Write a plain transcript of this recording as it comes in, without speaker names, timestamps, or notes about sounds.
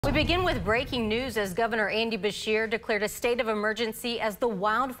We begin with breaking news as Governor Andy Beshear declared a state of emergency as the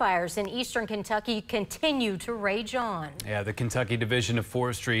wildfires in eastern Kentucky continue to rage on. Yeah, the Kentucky Division of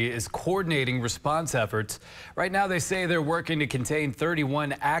Forestry is coordinating response efforts. Right now, they say they're working to contain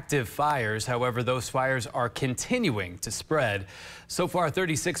 31 active fires. However, those fires are continuing to spread. So far,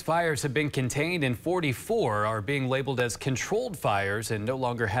 36 fires have been contained and 44 are being labeled as controlled fires and no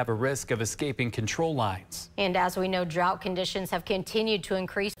longer have a risk of escaping control lines. And as we know, drought conditions have continued to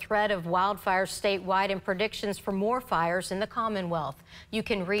increase threat of wildfires statewide and predictions for more fires in the Commonwealth. You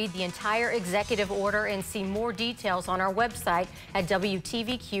can read the entire executive order and see more details on our website at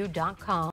WTVQ.com.